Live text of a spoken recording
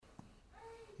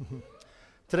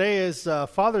Today is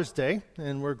Father's Day,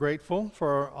 and we're grateful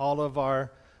for all of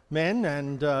our men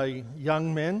and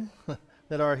young men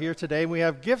that are here today. We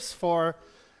have gifts for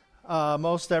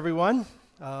most everyone,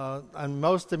 and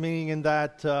most meaning in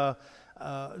that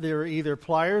they're either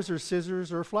pliers or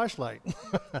scissors or a flashlight,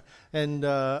 and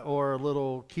or a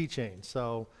little keychain.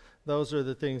 So those are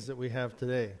the things that we have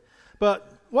today.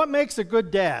 But what makes a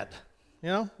good dad? You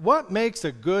know, what makes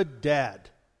a good dad?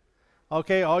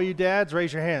 Okay, all you dads,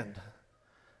 raise your hand.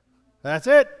 That's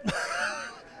it.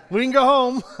 We can go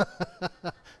home.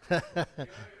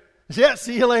 Yeah,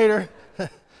 see you later.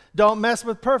 Don't mess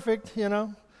with perfect, you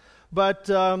know. But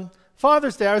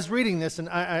Father's Day, I was reading this and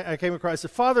I came across it.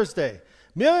 Father's Day.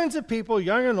 Millions of people,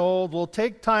 young and old, will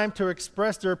take time to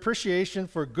express their appreciation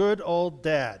for good old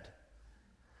dad.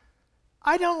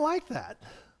 I don't like that.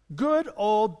 Good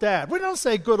old dad. We don't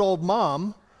say good old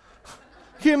mom.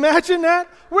 Can you imagine that?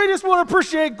 We just want to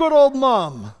appreciate good old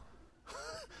mom.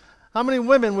 How many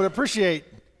women would appreciate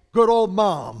good old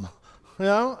mom? You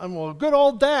know, and well, good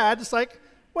old dad. It's like,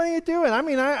 what are you doing? I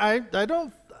mean, I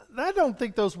don't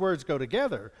think those words go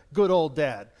together. Good old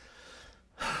dad.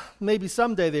 Maybe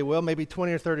someday they will. Maybe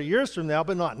 20 or 30 years from now,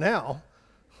 but not now.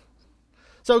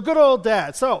 So, good old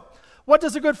dad. So, what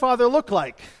does a good father look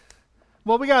like?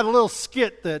 Well, we got a little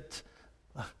skit that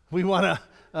we want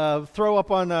to throw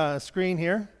up on a screen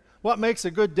here. What makes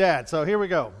a good dad? So, here we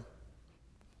go.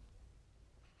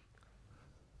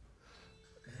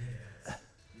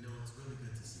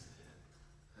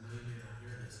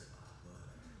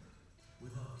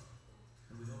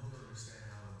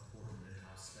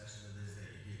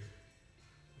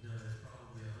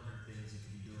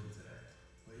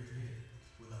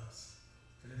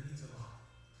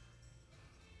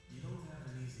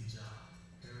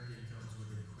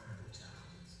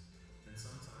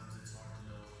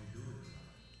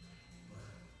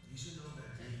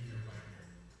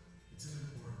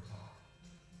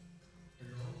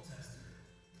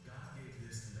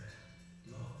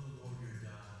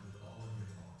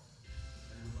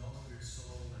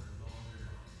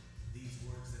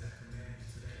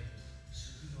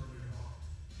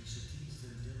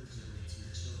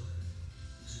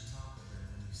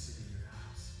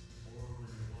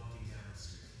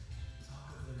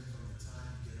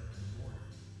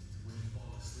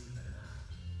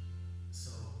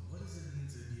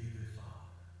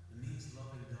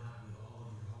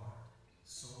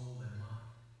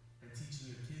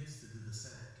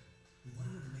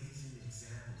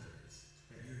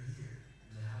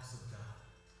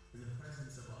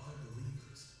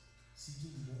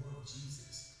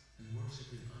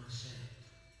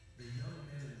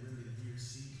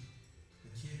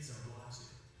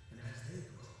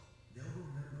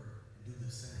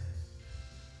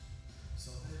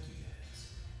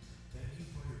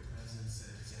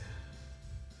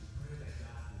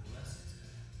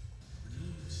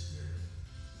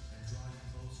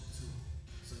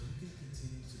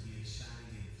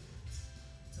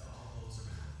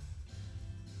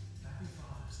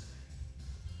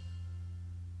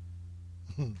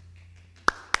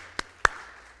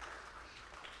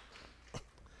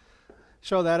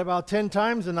 Show that about 10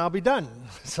 times and I'll be done.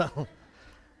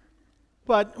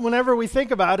 But whenever we think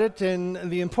about it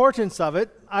and the importance of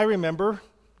it, I remember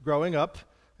growing up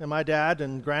and my dad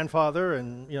and grandfather,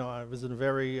 and I was in a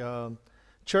very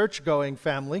church-going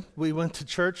family. We went to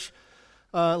church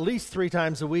at least 3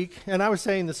 times a week. And I was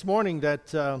saying this morning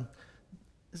that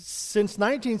since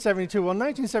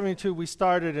 1972, we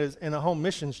started in a home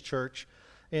missions church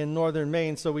in northern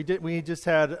Maine. So we just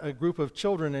had a group of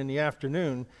children in the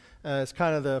afternoon as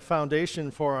kind of the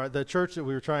foundation for the church that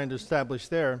we were trying to establish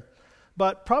there.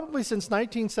 But probably since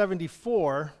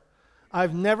 1974,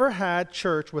 I've never had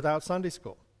church without Sunday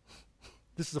school.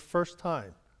 This is the first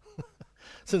time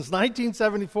since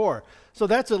 1974. So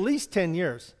that's at least 10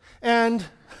 years. And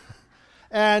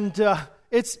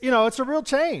it's it's a real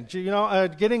change.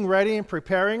 Getting ready and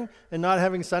preparing and not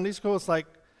having Sunday school. It's like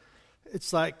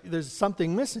there's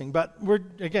something missing. But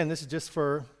this is just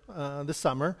for the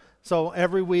summer. So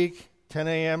every week, 10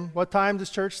 a.m. What time does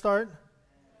church start?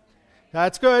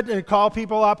 That's good. And call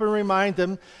people up and remind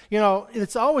them.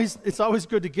 It's always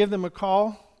good to give them a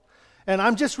call. And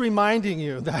I'm just reminding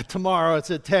you that tomorrow it's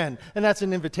at 10. And that's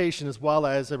an invitation as well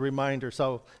as a reminder.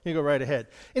 So you go right ahead.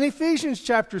 In Ephesians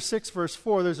chapter 6, verse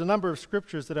 4, there's a number of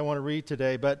scriptures that I want to read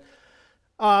today. But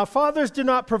fathers, do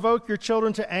not provoke your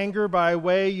children to anger by the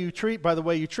way you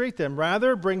treat them.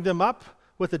 Rather, bring them up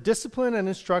with the discipline and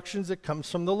instructions that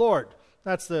comes from the Lord.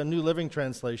 That's the New Living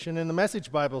Translation. And the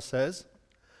Message Bible says,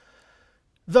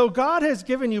 though God has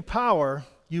given you power,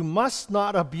 you must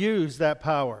not abuse that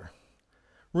power.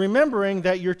 remembering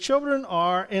that your children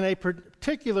are, in a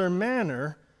particular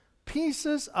manner,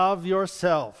 pieces of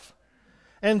yourself,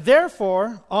 and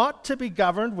therefore ought to be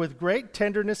governed with great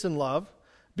tenderness and love.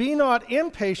 Be not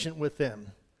impatient with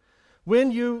them.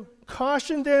 When you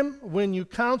caution them, when you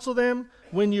counsel them,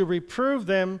 when you reprove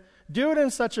them, do it in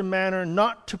such a manner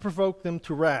not to provoke them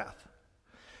to wrath.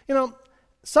 You know,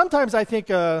 sometimes I think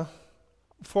for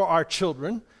our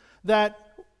children that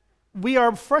we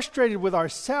are frustrated with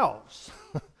ourselves.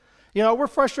 You know, we're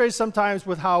frustrated sometimes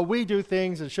with how we do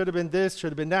things. It should have been this,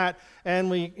 should have been that, and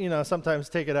we, sometimes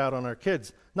take it out on our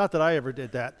kids. Not that I ever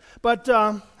did that. But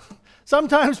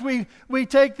sometimes we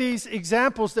take these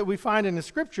examples that we find in the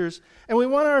Scriptures, and we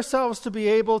want ourselves to be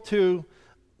able to,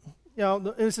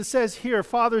 as it says here,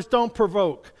 fathers, don't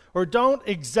provoke or don't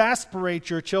exasperate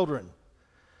your children.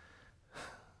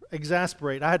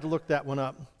 Exasperate, I had to look that one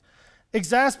up.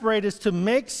 Exasperate is to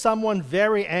make someone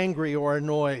very angry or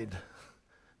annoyed.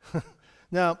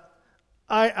 Now,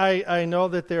 I know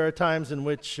that there are times in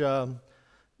which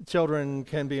children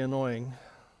can be annoying,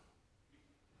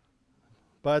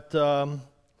 but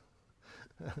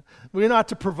we're not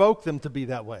to provoke them to be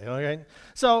that way, okay?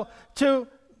 So to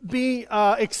be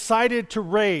excited to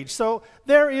rage. So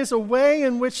there is a way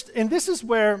in which, and this is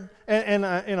where, in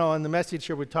the message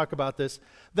here we talk about this,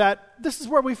 that this is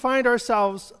where we find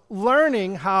ourselves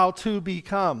learning how to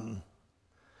become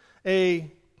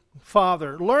a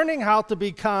father, learning how to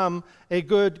become a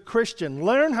good Christian,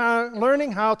 learning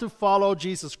how to follow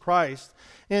Jesus Christ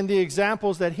in the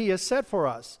examples that he has set for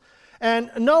us.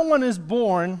 And no one is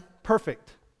born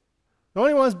perfect. The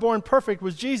only one who was born perfect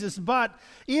was Jesus, but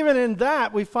even in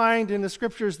that we find in the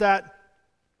Scriptures that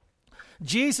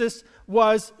Jesus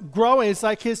was growing. It's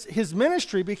like his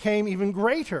ministry became even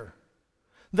greater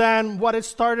than what it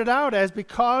started out as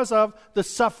because of the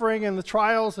suffering and the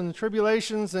trials and the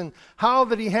tribulations and how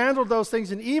that he handled those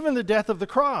things, and even the death of the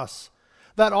cross.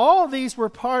 That all of these were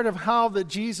part of how that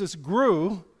Jesus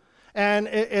grew, and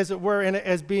as it were,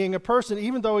 as being a person,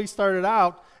 even though he started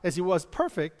out as he was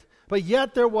perfect, but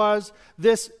yet there was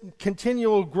this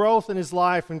continual growth in his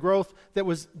life, and growth that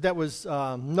was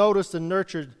noticed and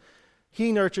nurtured.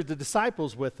 He nurtured the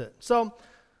disciples with it. So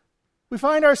we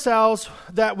find ourselves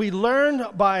that we learn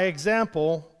by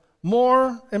example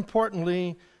more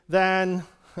importantly than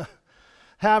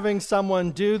having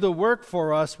someone do the work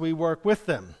for us. We work with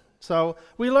them. So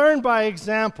we learn by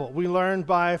example. We learn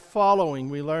by following.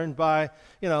 We learn by,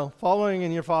 following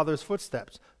in your father's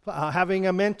footsteps. Having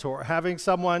a mentor, having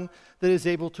someone that is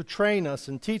able to train us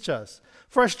and teach us.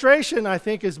 Frustration, I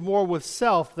think, is more with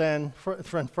self than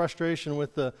frustration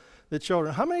with the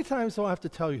children. How many times do I have to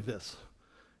tell you this?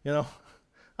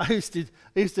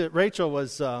 Rachel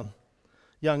was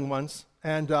young once,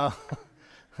 and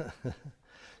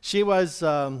she was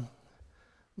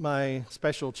my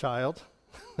special child.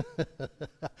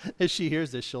 If she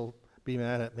hears this, she'll be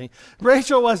mad at me.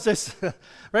 Rachel was this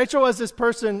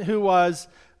person who was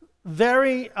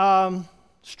very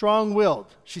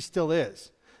strong-willed. She still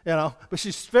is. But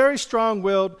she's very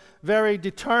strong-willed, very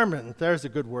determined. There's a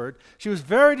good word. She was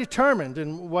very determined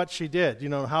in what she did,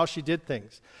 how she did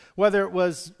things. Whether it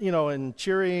was, in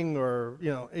cheering or,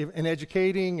 in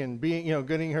educating and being,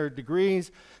 getting her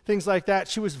degrees, things like that.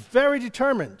 She was very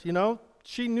determined,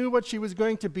 She knew what she was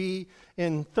going to be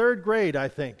in third grade, I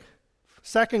think.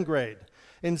 Second grade.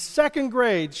 In second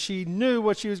grade, she knew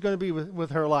what she was going to be with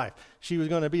her life. She was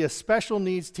going to be a special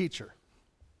needs teacher.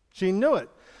 She knew it.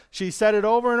 She said it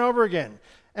over and over again.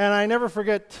 And I never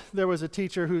forget, there was a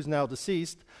teacher who's now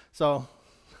deceased. So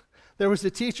there was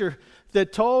a teacher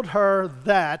that told her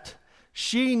that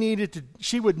she needed to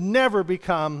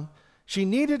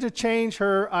change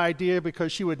her idea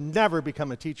because she would never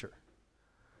become a teacher.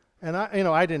 And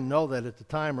I didn't know that at the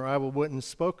time, or I wouldn't have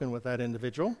spoken with that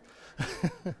individual.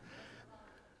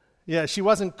 Yeah, she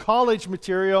wasn't college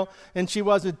material, and she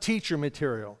wasn't teacher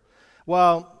material.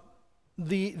 Well,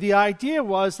 the idea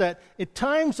was that at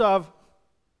times of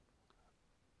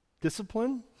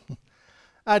discipline,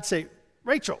 I'd say,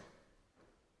 Rachel.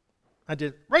 I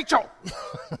did, Rachel.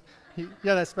 Yeah,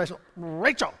 that's special.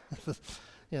 Rachel.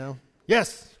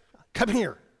 Yes, come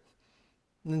here.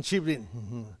 And then she would be,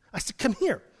 I said, come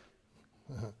here.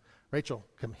 Rachel,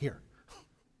 come here.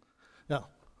 No.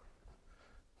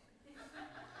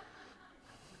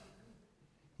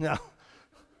 No.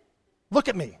 Look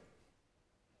at me.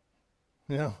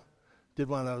 Did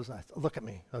one of those. Look at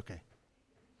me. Okay.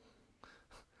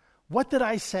 What did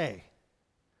I say?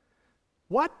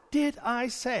 What did I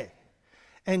say?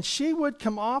 And she would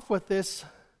come off with this,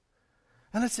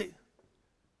 and I'd say,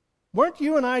 weren't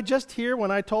you and I just here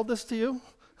when I told this to you?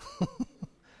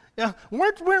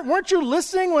 Weren't you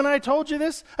listening when I told you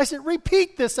this? I said,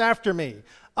 repeat this after me.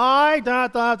 I.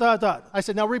 I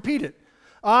said, now repeat it.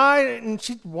 And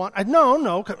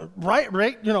no, right,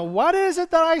 what is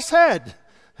it that I said?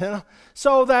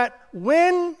 So that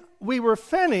when we were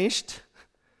finished,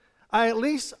 I at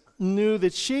least knew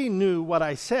that she knew what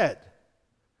I said.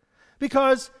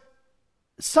 Because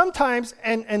sometimes,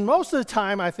 and most of the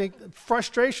time, I think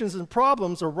frustrations and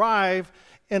problems arrive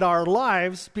in our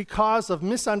lives because of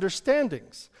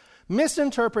misunderstandings,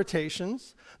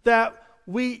 misinterpretations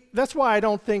that's why I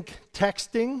don't think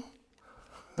texting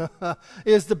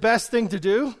is the best thing to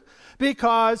do,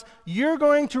 because you're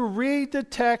going to read the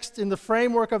text in the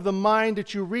framework of the mind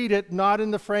that you read it, not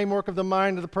in the framework of the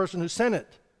mind of the person who sent it.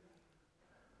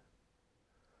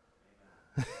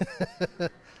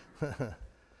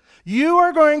 You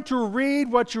are going to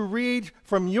read what you read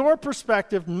from your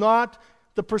perspective, not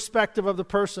the perspective of the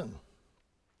person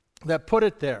that put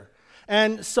it there.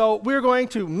 And so we're going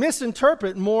to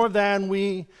misinterpret more than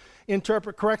we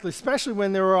interpret correctly, especially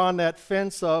when they were on that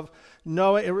fence of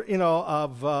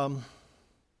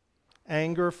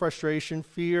anger, frustration,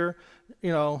 fear,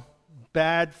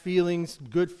 bad feelings,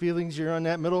 good feelings. You're on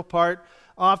that middle part.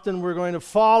 Often we're going to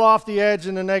fall off the edge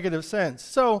in a negative sense.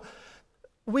 So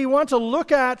we want to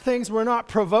look at things we're not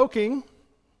provoking,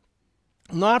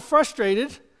 not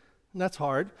frustrated. And that's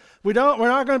hard. We're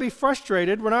not going to be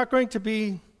frustrated. We're not going to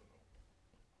be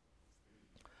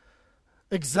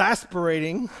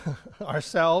exasperating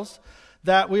ourselves,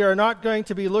 that we are not going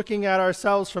to be looking at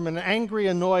ourselves from an angry,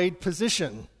 annoyed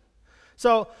position.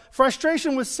 So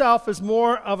frustration with self is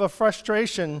more of a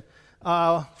frustration.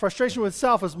 Frustration with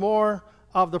self is more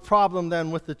of the problem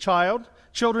than with the child.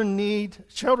 Children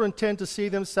tend to see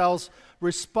themselves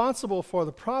responsible for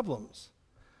the problems.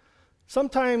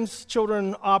 Sometimes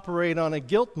children operate on a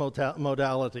guilt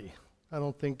modality. I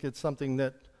don't think it's something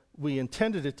that we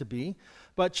intended it to be,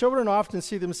 but children often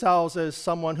see themselves as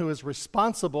someone who is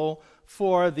responsible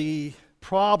for the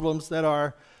problems that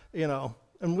are,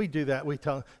 and we do that. We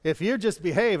tell them, if you just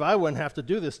behave, I wouldn't have to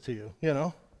do this to you,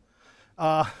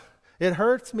 It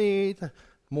hurts me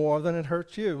more than it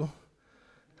hurts you.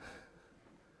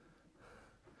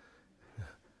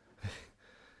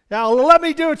 Now, let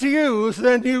me do it to you, so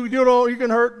then you can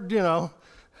hurt,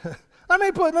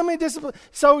 Let me discipline.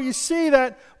 So you see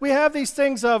that we have these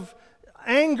things of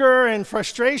anger and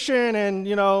frustration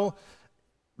and,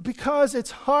 because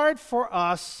it's hard for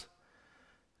us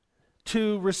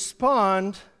to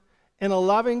respond in a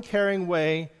loving, caring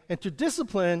way and to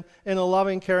discipline in a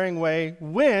loving, caring way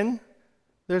when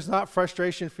there's not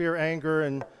frustration, fear, anger,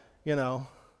 and,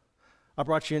 I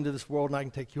brought you into this world and I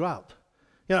can take you out.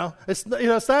 It's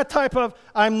that type of,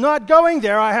 I'm not going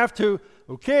there, I have to,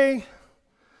 okay,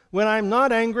 when I'm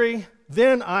not angry,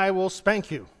 then I will spank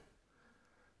you.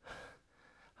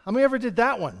 How many ever did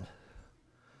that one?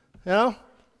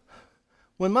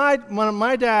 When my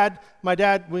dad,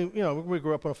 we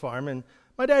grew up on a farm, and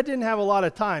my dad didn't have a lot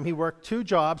of time. He worked 2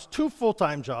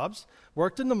 full-time jobs,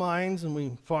 worked in the mines, and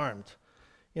we farmed.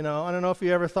 I don't know if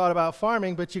you ever thought about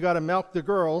farming, but you got to milk the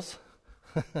girls.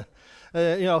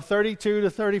 32 to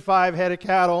 35 head of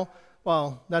cattle.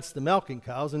 Well, that's the milking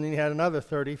cows, and then you had another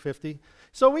 30, 50.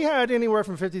 So we had anywhere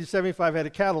from 50 to 75 head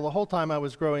of cattle the whole time I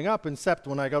was growing up, except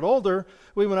when I got older,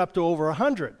 we went up to over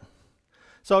 100.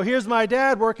 So here's my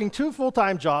dad working 2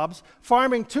 full-time jobs,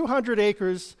 farming 200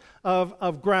 acres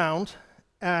of ground,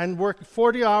 and working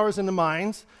 40 hours in the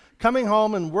mines, coming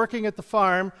home and working at the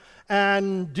farm,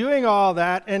 and doing all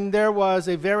that, and there was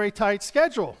a very tight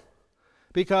schedule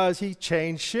because he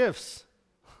changed shifts.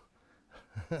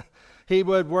 He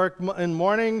would work in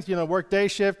mornings, work day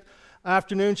shift,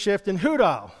 afternoon shift in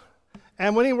Hudal.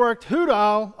 And when he worked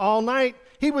Hudal all night,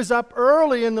 he was up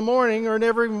early in the morning or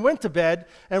never even went to bed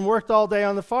and worked all day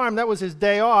on the farm. That was his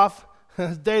day off.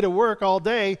 His day to work all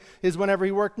day is whenever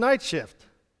he worked night shift.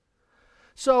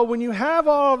 So when you have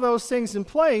all of those things in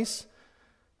place,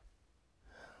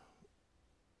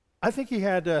 I think he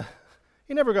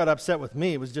never got upset with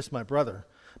me. It was just my brother.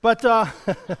 But,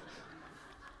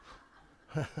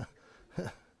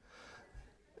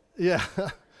 yeah.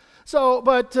 So,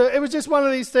 but it was just one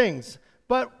of these things.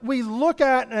 But we look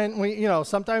at, and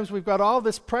sometimes we've got all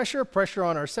this pressure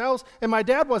on ourselves. And my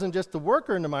dad wasn't just a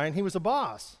worker in the mine, he was a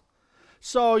boss.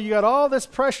 So you got all this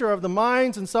pressure of the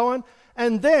mines and so on.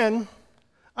 And then,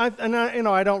 I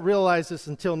don't realize this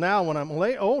until now when I'm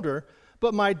older,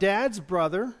 but my dad's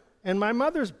brother and my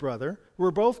mother's brother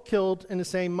were both killed in the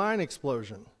same mine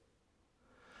explosion.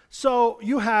 So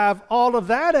you have all of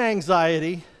that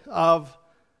anxiety of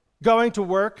going to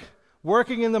work,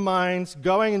 working in the mines,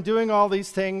 going and doing all these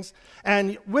things,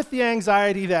 and with the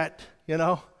anxiety that,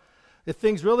 If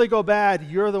things really go bad,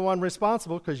 you're the one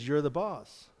responsible because you're the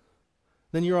boss.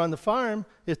 Then you're on the farm.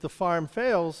 If the farm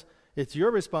fails, it's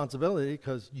your responsibility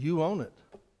because you own it.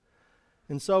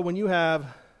 And so when you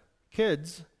have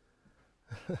kids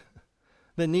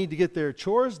that need to get their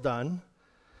chores done,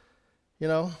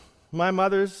 my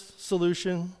mother's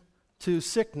solution to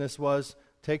sickness was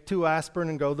take 2 aspirin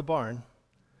and go to the barn.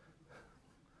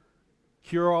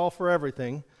 Cure all for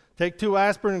everything. Take 2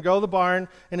 aspirin and go to the barn,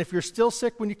 and if you're still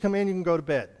sick when you come in, you can go to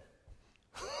bed.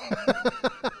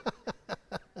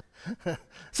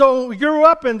 So we grew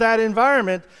up in that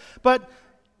environment, but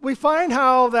we find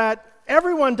how that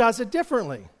everyone does it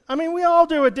differently. I mean, we all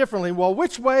do it differently. Well,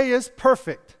 which way is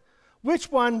perfect?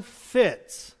 Which one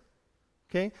fits?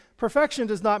 Okay? Perfection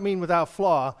does not mean without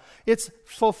flaw. It's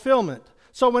fulfillment.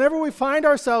 So whenever we find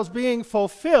ourselves being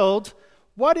fulfilled,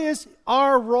 what is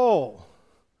our role?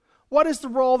 What is the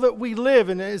role that we live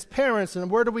in as parents,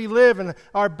 and where do we live, and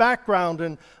our background,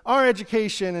 and our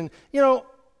education? And,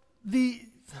 the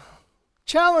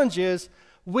challenge is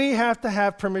we have to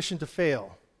have permission to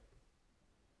fail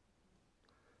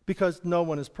because no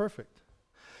one is perfect.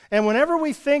 And whenever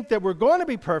we think that we're going to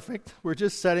be perfect, we're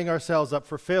just setting ourselves up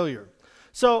for failure.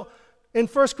 So in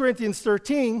 1 Corinthians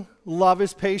 13, love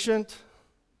is patient.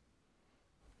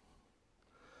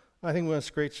 I think we're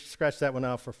going to scratch that one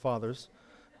out for fathers.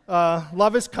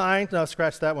 Love is kind. No,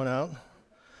 scratch that one out.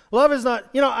 Love is not,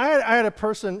 I had a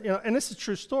person, and this is a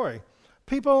true story.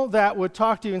 People that would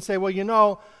talk to you and say,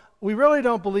 well, we really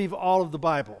don't believe all of the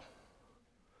Bible.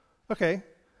 Okay,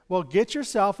 well, get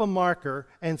yourself a marker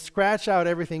and scratch out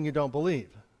everything you don't believe.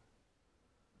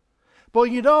 But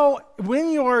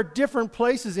when you are at different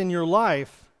places in your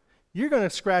life, you're going to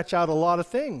scratch out a lot of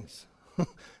things.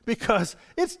 Because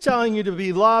it's telling you to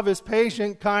be love is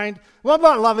patient, kind. Well, I'm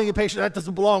not loving and patient. That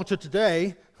doesn't belong to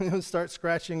today. Start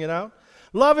scratching it out.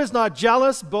 Love is not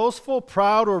jealous, boastful,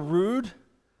 proud, or rude.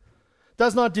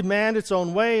 Does not demand its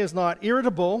own way, is not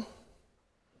irritable.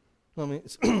 Let me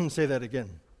say that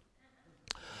again.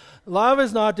 Love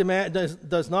does not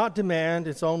demand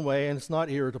its own way, and it's not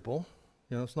irritable.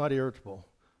 It's not irritable.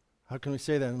 How can we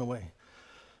say that in a way?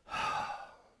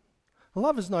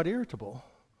 Love is not irritable.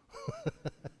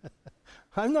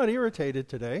 I'm not irritated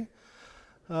today.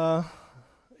 I'm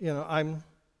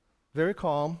very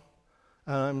calm.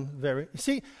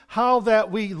 See how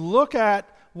that we look at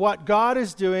what God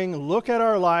is doing, look at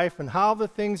our life and how the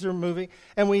things are moving,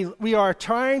 and we are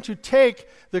trying to take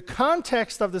the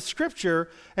context of the Scripture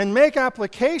and make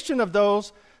application of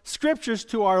those Scriptures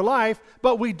to our life,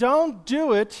 but we don't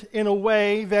do it in a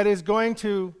way that we're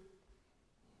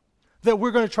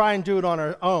going to try and do it on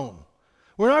our own.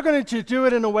 We're not going to do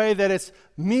it in a way that it's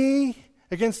me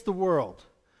against the world.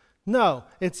 No,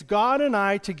 it's God and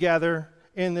I together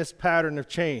in this pattern of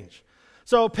change.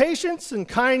 So patience and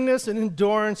kindness and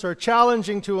endurance are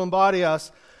challenging to embody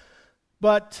us,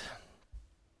 but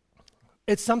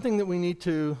it's something that we need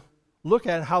to look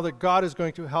at how that God is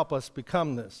going to help us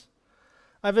become this.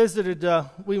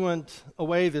 We went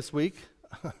away this week.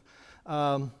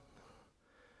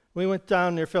 We went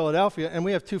down near Philadelphia, and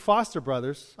we have 2 foster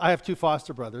brothers. I have 2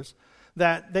 foster brothers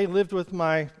that they lived with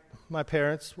my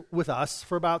parents, with us,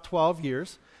 for about 12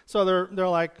 years. So they're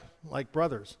like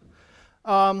brothers.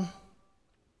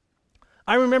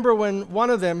 I remember when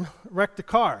one of them wrecked a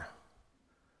car.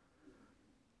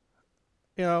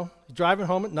 Driving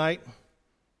home at night.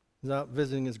 He's out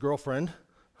visiting his girlfriend.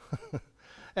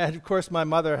 And, of course, my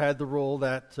mother had the rule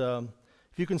that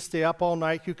if you can stay up all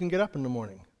night, you can get up in the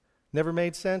morning. Never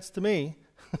made sense to me.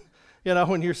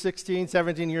 When you're 16,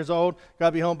 17 years old, got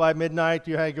to be home by midnight,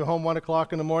 you go home 1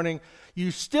 o'clock in the morning.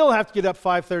 You still have to get up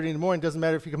 5:30 in the morning. Doesn't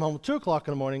matter if you come home at 2 o'clock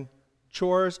in the morning.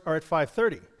 Chores are at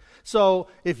 5:30. So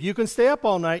if you can stay up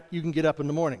all night, you can get up in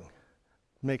the morning.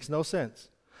 Makes no sense.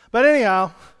 But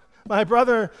anyhow, my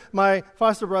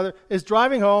foster brother, is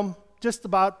driving home just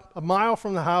about a mile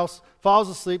from the house, falls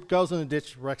asleep, goes in a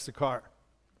ditch, wrecks the car.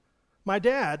 My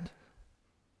dad,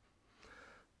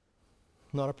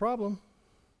 not a problem.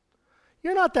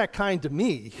 You're not that kind to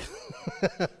me.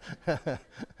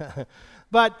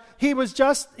 But he was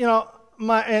just,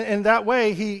 and that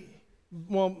way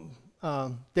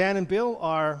Dan and Bill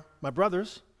are my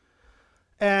brothers,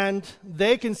 and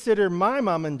they consider my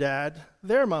mom and dad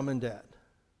their mom and dad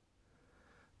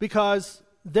because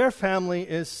their family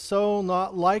is so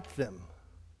not like them.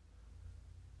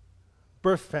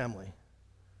 Birth family.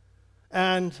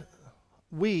 And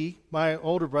my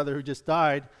older brother who just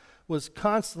died, was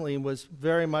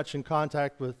very much in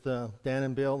contact with Dan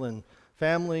and Bill and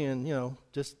family and,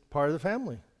 just part of the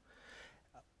family.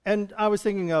 And I was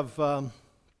thinking of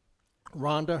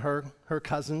Rhonda, her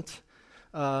cousin.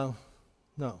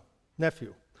 No,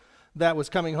 nephew that was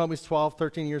coming home. He's 12,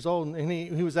 13 years old, and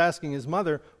he was asking his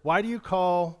mother, why do you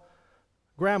call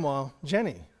Grandma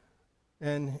Jenny?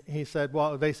 And they said,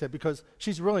 because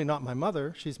she's really not my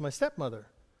mother, she's my stepmother.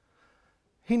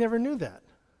 He never knew that.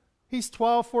 He's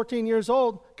 12, 14 years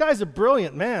old. Guy's a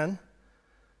brilliant man.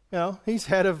 He's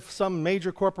head of some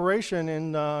major corporation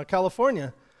in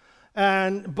California.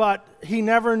 But he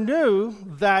never knew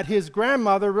that his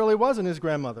grandmother really wasn't his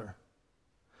grandmother.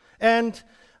 And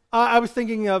I was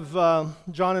thinking of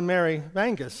John and Mary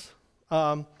Vangus.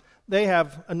 They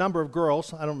have a number of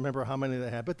girls. I don't remember how many they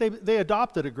had, but they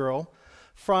adopted a girl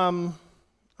from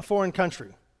a foreign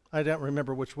country. I don't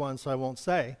remember which one, so I won't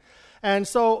say. And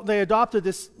so they adopted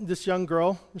this young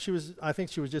girl. I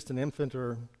think she was just an infant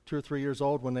or 2 or 3 years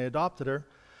old when they adopted her.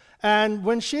 And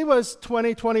when she was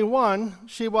 21,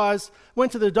 she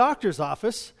went to the doctor's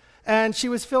office, and she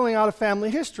was filling out a family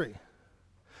history.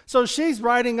 So she's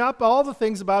writing up all the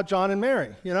things about John and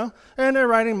Mary, and they're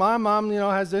writing, my mom,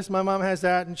 has this, my mom has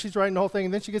that, and she's writing the whole thing,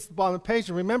 and then she gets to the bottom of the page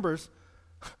and remembers,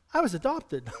 I was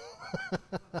adopted.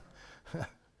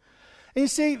 And you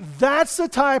see, that's the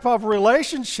type of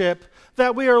relationship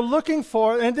that we are looking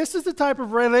for, and this is the type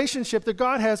of relationship that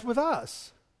God has with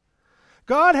us.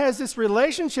 God has this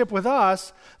relationship with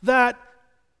us that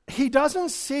he doesn't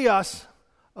see us,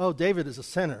 oh, David is a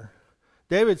sinner.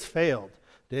 David's failed.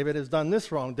 David has done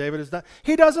this wrong. David has done...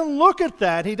 He doesn't look at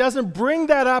that. He doesn't bring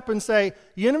that up and say,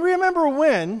 you remember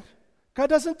when? God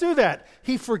doesn't do that.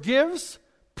 He forgives,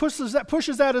 pushes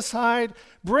that aside,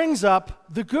 brings up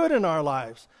the good in our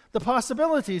lives, the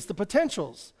possibilities, the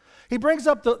potentials. He brings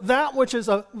up that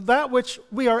which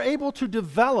we are able to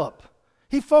develop.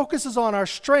 He focuses on our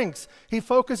strengths. He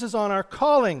focuses on our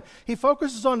calling. He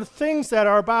focuses on the things that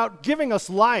are about giving us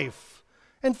life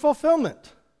and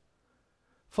fulfillment.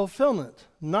 Fulfillment,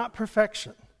 not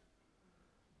perfection.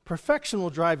 Perfection will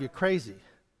drive you crazy.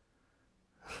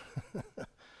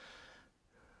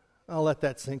 I'll let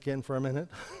that sink in for a minute.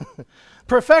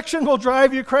 Perfection will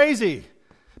drive you crazy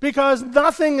because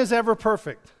nothing is ever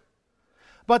perfect.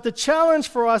 But the challenge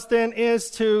for us then is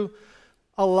to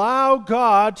allow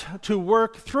God to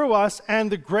work through us. And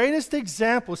the greatest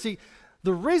example, see,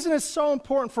 the reason it's so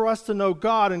important for us to know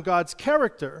God and God's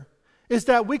character is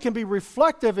that we can be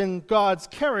reflective in God's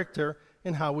character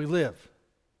in how we live,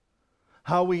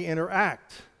 how we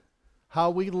interact, how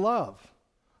we love,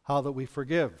 how that we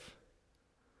forgive,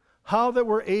 how that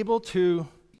we're able to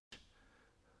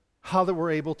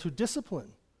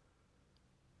discipline,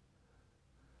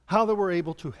 how that we're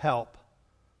able to help.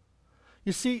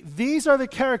 You see, these are the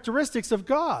characteristics of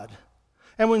God.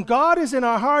 And when God is in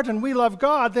our heart and we love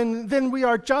God, then we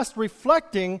are just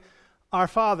reflecting our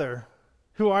Father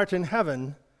who art in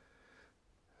heaven.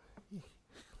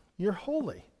 You're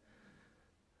holy.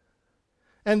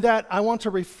 And that I want to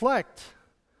reflect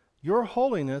your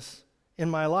holiness in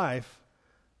my life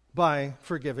by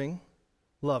forgiving,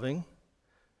 loving.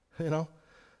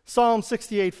 Psalm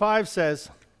 68:5 says,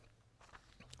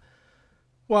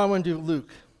 well, I'm going to do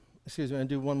I'm going to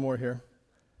do one more here.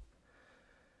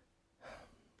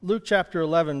 Luke chapter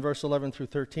 11, verse 11 through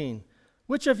 13.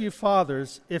 Which of you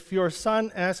fathers, if your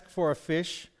son asks for a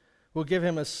fish, will give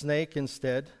him a snake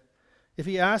instead? If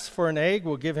he asks for an egg,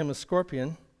 will give him a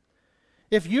scorpion?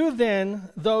 If you then,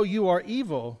 though you are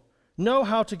evil, know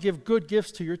how to give good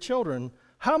gifts to your children,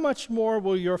 how much more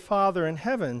will your Father in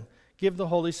heaven give the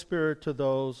Holy Spirit to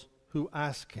those who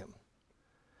ask him?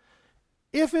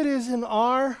 If it is in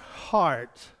our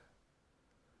heart,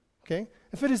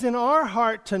 if it is in our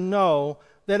heart to know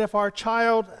that if our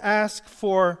child asks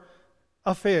for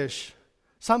a fish,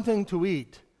 something to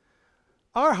eat,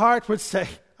 our heart would say,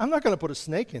 I'm not going to put a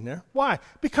snake in there. Why?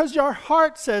 Because your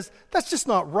heart says, that's just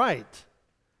not right.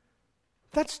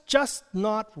 That's just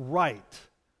not right.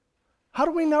 How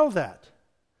do we know that?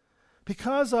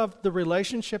 Because of the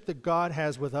relationship that God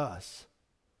has with us.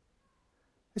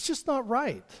 It's just not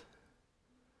right.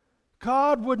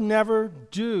 God would never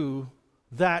do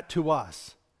that to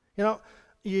us.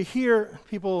 You hear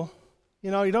people,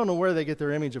 you don't know where they get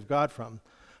their image of God from.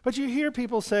 But you hear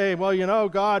people say, well,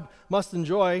 God must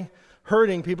enjoy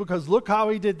hurting people because look how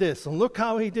he did this, and look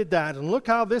how he did that, and look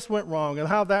how this went wrong, and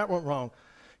how that went wrong.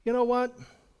 You know what?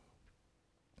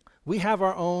 We have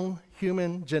our own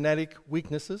human genetic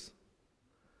weaknesses.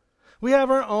 We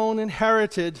have our own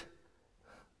inherited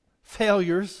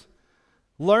failures,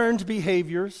 learned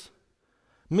behaviors,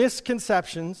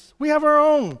 misconceptions. We have our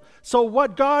own. So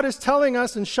what God is telling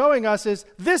us and showing us is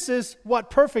this is what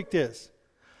perfect is.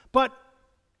 But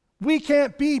we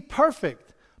can't be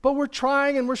perfect. But we're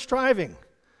trying and we're striving.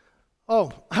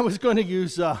 Oh, I was going to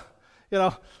use,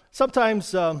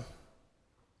 sometimes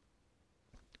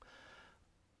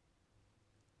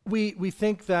we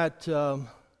think that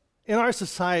in our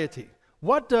society,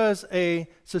 what does a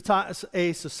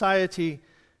society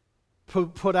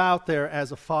put out there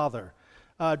as a father?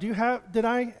 Did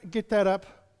I get that up?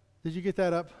 Did you get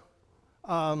that up?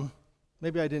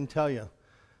 Maybe I didn't tell you.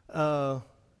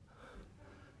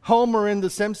 Homer in The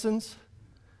Simpsons?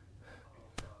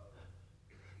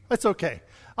 That's okay.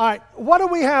 All right, what do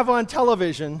we have on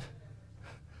television?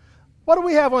 What do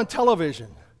we have on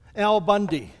television? Al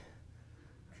Bundy.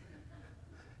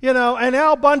 You know, an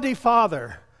Al Bundy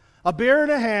father, a beer in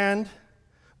a hand,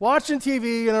 watching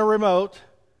TV and a remote,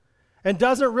 and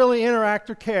doesn't really interact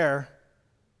or care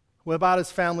about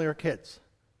his family or kids.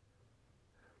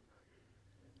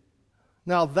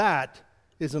 Now that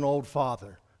is an old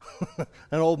father,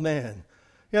 an old man.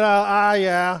 You know,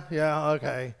 yeah,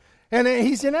 okay. And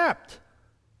he's inept.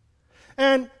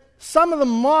 And some of the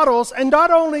models, and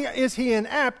not only is he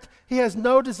inept, he has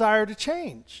no desire to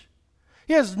change.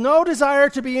 He has no desire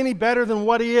to be any better than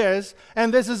what he is,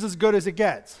 and this is as good as it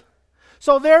gets.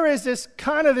 So there is this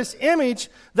image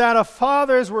that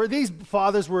these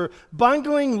fathers were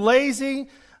bungling, lazy,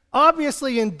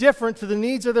 obviously indifferent to the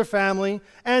needs of their family,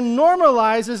 and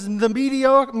normalizes the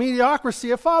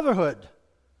mediocrity of fatherhood.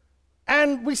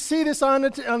 And we see this on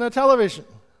the television,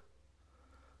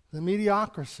 the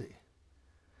mediocrity.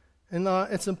 And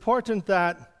it's important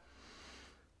that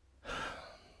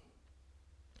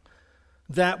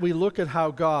we look at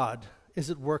how God is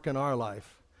at work in our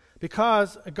life.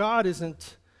 Because God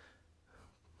isn't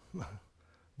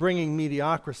bringing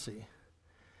mediocrity.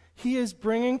 He is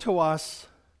bringing to us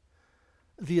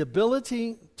the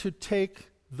ability to take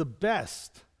the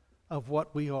best of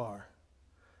what we are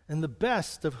and the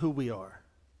best of who we are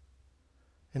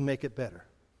and make it better.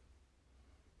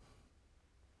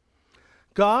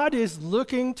 God is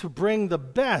looking to bring the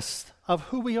best of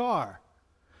who we are,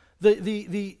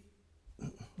 the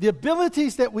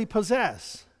abilities that we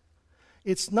possess.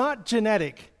 It's not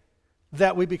genetic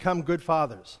that we become good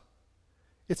fathers.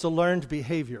 It's a learned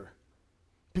behavior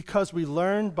because we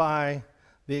learn by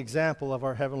the example of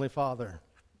our Heavenly Father.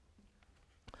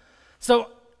 So,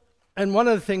 and one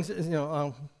of the things,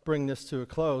 I'll bring this to a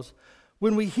close.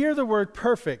 When we hear the word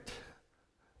perfect,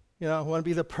 I want to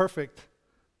be the perfect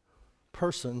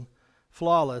person,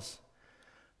 flawless.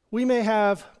 We may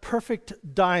have perfect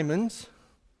diamonds.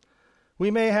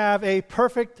 We may have a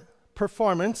perfect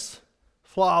performance,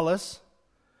 flawless.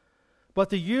 But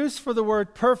the use for the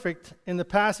word perfect in the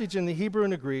passage in the Hebrew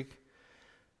and the Greek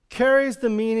carries the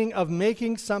meaning of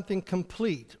making something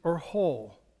complete or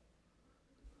whole.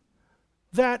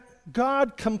 That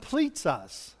God completes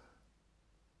us.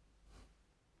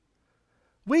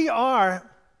 We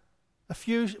are a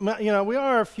few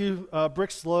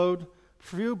bricks load,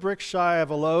 few bricks shy of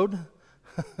a load.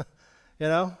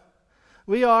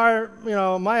 We are,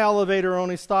 my elevator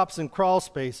only stops in crawl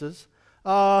spaces.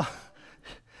 We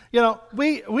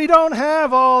don't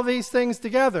have all these things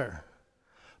together.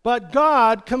 But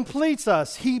God completes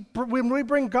us. When we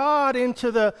bring God into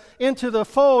the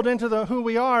fold, into who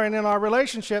we are and in our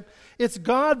relationship, it's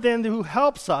God then who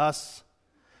helps us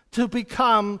to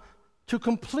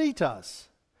complete us.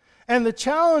 And the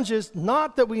challenge is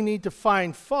not that we need to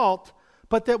find fault,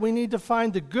 but that we need to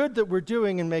find the good that we're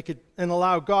doing and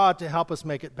allow God to help us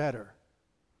make it better.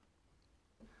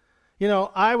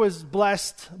 I was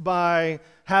blessed by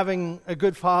having a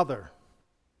good father.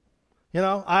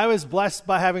 I was blessed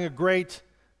by having a great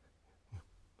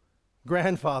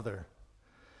grandfather.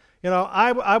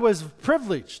 I was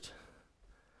privileged.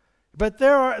 But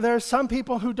there are some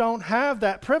people who don't have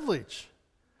that privilege.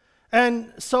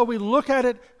 And so we look at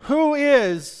it, who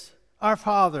is our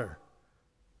Father?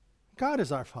 God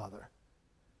is our Father.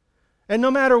 And no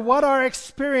matter what our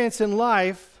experience in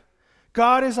life,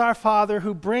 God is our Father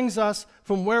who brings us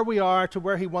from where we are to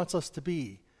where He wants us to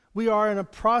be. We are in a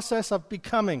process of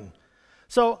becoming.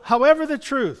 So, however, the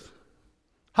truth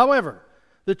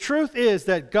is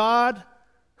that God,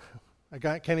 I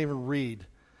can't even read.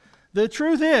 The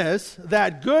truth is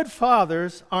that good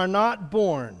fathers are not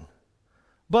born,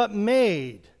 but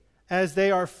made as they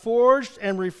are forged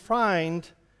and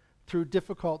refined through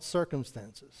difficult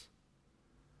circumstances.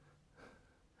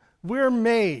 We're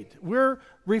made, we're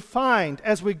refined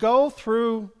as we go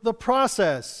through the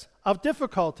process of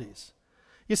difficulties.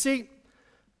 You see,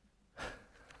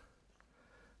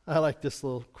 I like this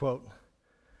little quote.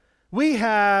 We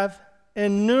have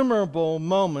innumerable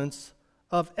moments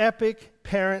of epic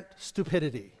parent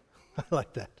stupidity. I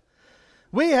like that.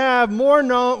 We have more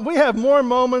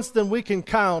moments than we can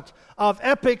count of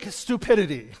epic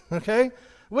stupidity, okay?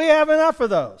 We have enough of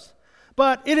those.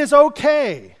 But it is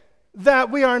okay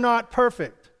that we are not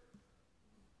perfect.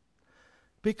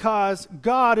 because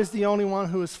God is the only one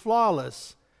who is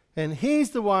flawless, and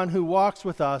He's the one who walks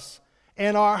with us,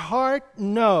 and our heart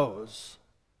knows,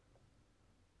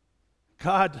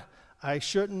 God, I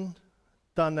shouldn't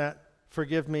done that.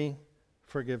 Forgive me,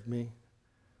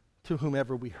 to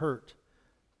whomever we hurt.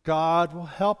 God will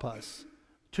help us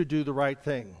to do the right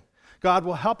thing. God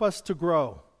will help us to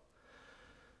grow.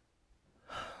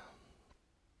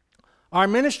 Our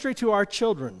ministry to our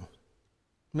children,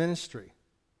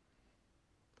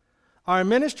 Our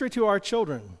ministry to our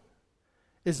children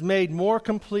is made more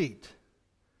complete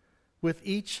with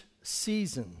each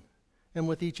season and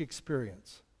with each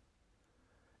experience.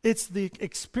 It's the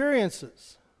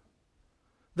experiences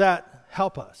that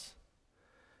help us,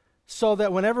 so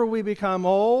that whenever we become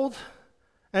old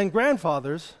and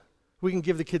grandfathers, we can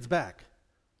give the kids back.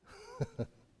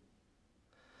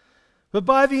 But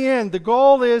by the end, the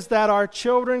goal is that our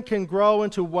children can grow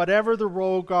into whatever the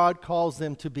role God calls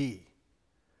them to be.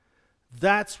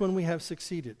 That's when we have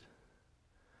succeeded.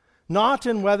 Not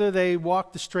in whether they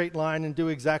walk the straight line and do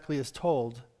exactly as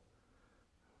told.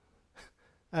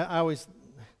 I always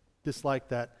dislike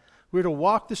that. We're to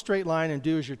walk the straight line and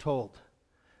do as you're told.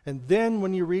 And then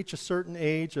when you reach a certain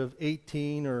age of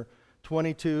 18 or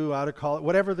 22, out of college,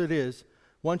 whatever that is,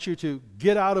 want you to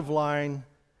get out of line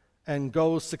and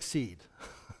go succeed.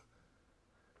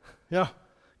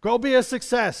 Go be a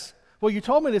success. Well, you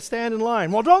told me to stand in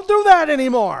line. Well, don't do that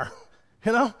anymore.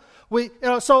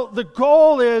 So the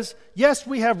goal is, yes,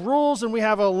 we have rules and we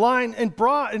have a line and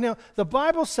broad. The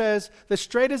Bible says that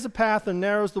straight is the path and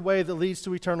narrow is the way that leads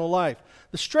to eternal life.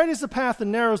 The straight is the path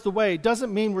and narrow is the way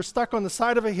doesn't mean we're stuck on the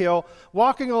side of a hill,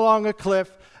 walking along a cliff,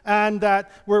 and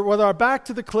that we're with our back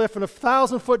to the cliff and a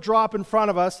 1,000-foot drop in front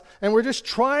of us, and we're just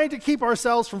trying to keep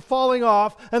ourselves from falling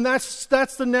off, and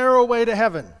that's the narrow way to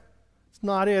heaven. It's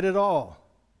not it at all.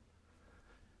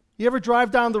 You ever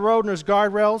drive down the road and there's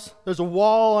guardrails? There's a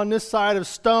wall on this side of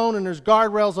stone and there's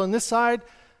guardrails on this side.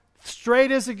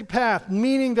 Straight is the path,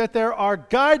 meaning that there are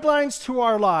guidelines to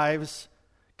our lives.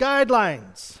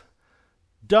 Guidelines.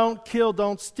 Don't kill,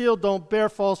 don't steal, don't bear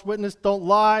false witness, don't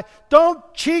lie. Don't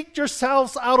cheat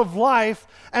yourselves out of life,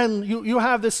 and you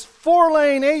have this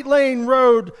 4-lane, 8-lane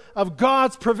road of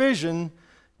God's provision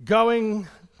going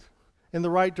in the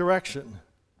right direction.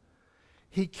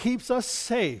 He keeps us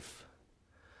safe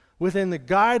within the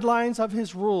guidelines of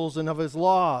His rules and of His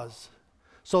laws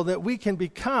so that we can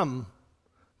become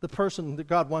the person that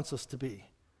God wants us to be.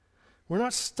 We're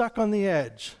not stuck on the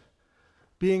edge,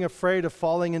 being afraid of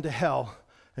falling into hell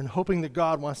and hoping that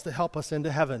God wants to help us into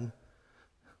heaven.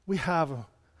 We have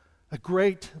a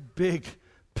great big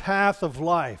path of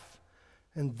life,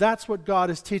 and that's what God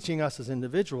is teaching us as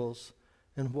individuals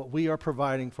and what we are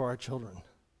providing for our children.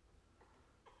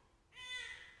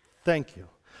 Thank you.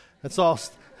 That's all.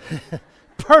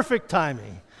 Perfect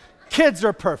timing. Kids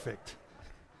are perfect.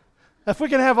 If we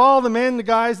can have all the men, the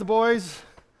guys, the boys.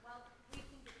 Well, we can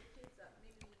get the kids up.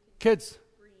 Maybe we can Kids.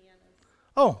 Brianna's.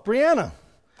 Oh, Brianna.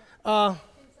 Can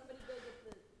somebody go get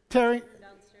the Terry,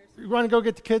 downstairs? you want to go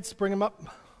get the kids? Bring them up.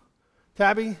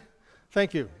 Tabby.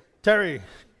 Thank you. Terry.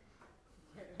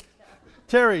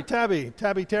 Terry.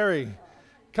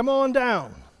 Come on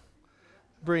down.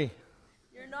 Bree.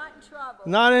 You're not in trouble.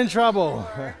 Not in trouble.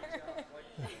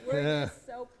 We're just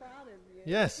so proud of you.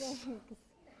 Yes.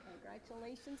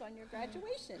 Congratulations on your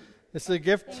graduation. It's a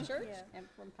gift. From church and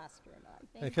from Pastor and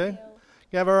I. Thank Okay. you.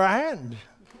 Give her a hand.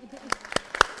 And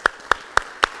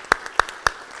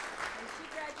she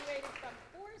graduated from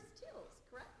Forest Hills,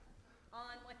 correct? On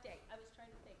what day? I was trying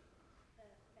to think.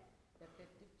 The 5th of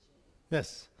June.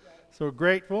 Yes. So we're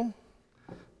grateful.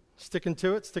 Sticking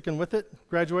to it, sticking with it,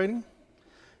 graduating.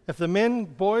 If the men,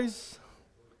 boys,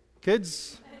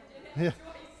 kids, yeah,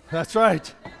 that's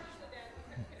right.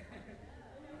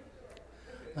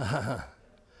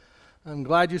 I'm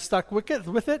glad you stuck with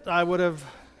it. I would have,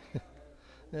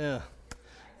 yeah.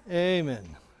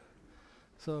 Amen.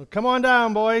 So come on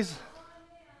down, boys.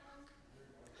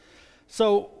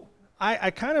 So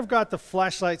I kind of got the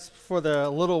flashlights for the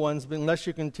little ones, but unless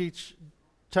you can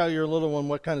tell your little one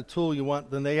what kind of tool you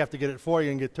want, then they have to get it for you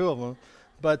and get 2 of them.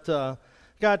 But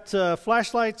got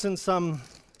flashlights and some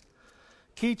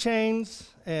keychains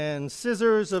and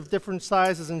scissors of different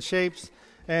sizes and shapes,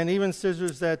 and even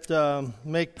scissors that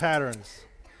make patterns.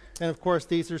 And of course,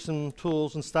 these are some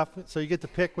tools and stuff, so you get to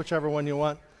pick whichever one you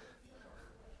want.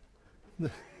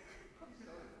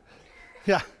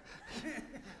 Yeah.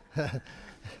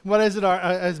 What is it?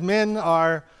 As men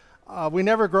we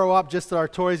never grow up, just that our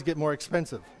toys get more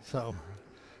expensive.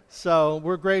 So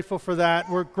we're grateful for that.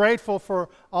 We're grateful for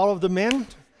all of the men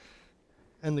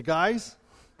and the guys.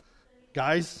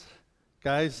 Guys.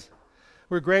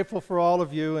 We're grateful for all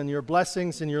of you and your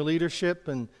blessings and your leadership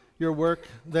and your work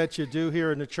that you do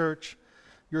here in the church,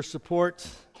 your support.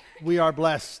 We are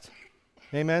blessed.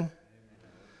 Amen.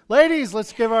 Ladies,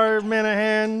 let's give our men a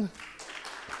hand.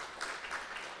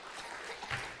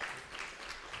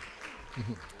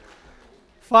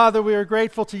 Father, we are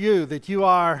grateful to you that you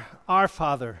are our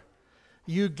Father.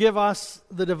 You give us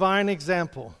the divine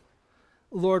example.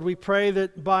 Lord, we pray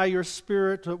that by your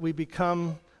Spirit that we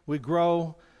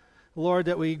grow. Lord,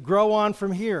 that we grow on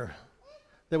from here,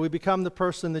 that we become the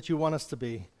person that you want us to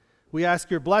be. We ask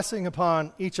your blessing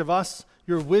upon each of us,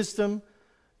 your wisdom,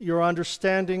 your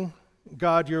understanding,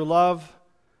 God, your love,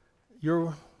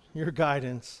 your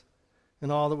guidance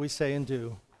in all that we say and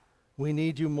do. We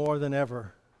need you more than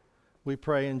ever. We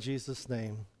pray in Jesus'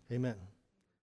 name. Amen.